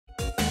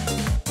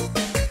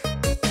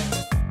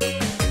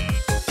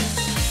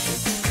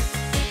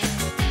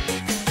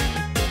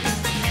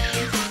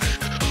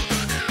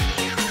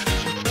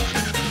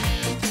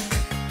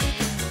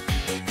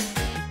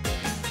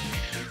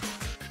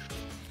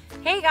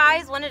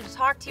guys, wanted to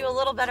talk to you a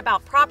little bit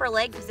about proper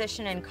leg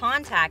position and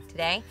contact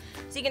today.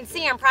 So you can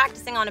see I'm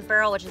practicing on a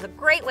barrel, which is a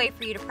great way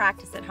for you to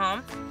practice at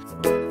home.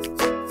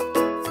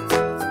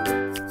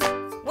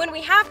 When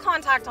we have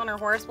contact on our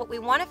horse, what we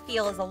want to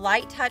feel is a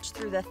light touch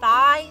through the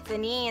thigh, the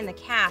knee, and the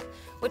calf,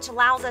 which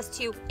allows us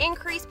to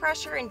increase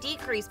pressure and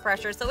decrease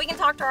pressure so we can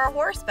talk to our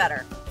horse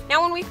better.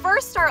 Now, when we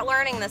first start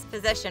learning this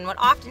position, what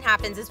often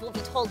happens is we'll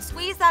be told,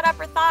 squeeze that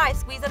upper thigh,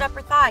 squeeze that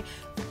upper thigh.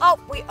 Oh,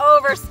 we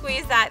over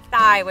squeeze that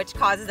thigh, which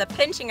causes a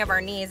pinching of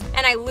our knees,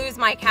 and I lose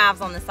my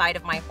calves on the side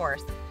of my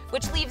horse,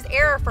 which leaves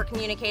error for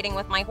communicating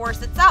with my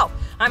horse itself.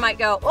 I might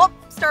go, oh,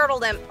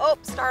 startled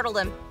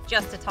him,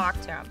 just to talk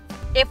to him.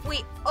 If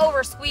we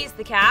over squeeze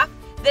the calf,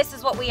 this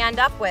is what we end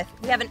up with.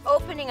 We have an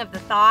opening of the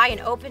thigh, an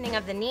opening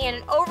of the knee, and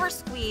an over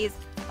squeeze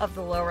of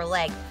the lower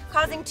leg,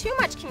 causing too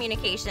much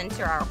communication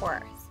to our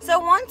horse. So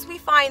once we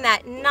find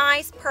that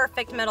nice,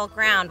 perfect middle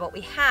ground, what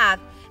we have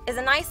is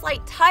a nice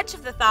light touch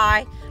of the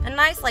thigh, a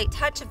nice light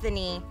touch of the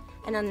knee,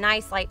 and a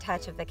nice light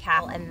touch of the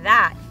calf, and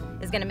that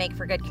is going to make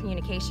for good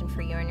communication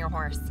for you and your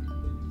horse.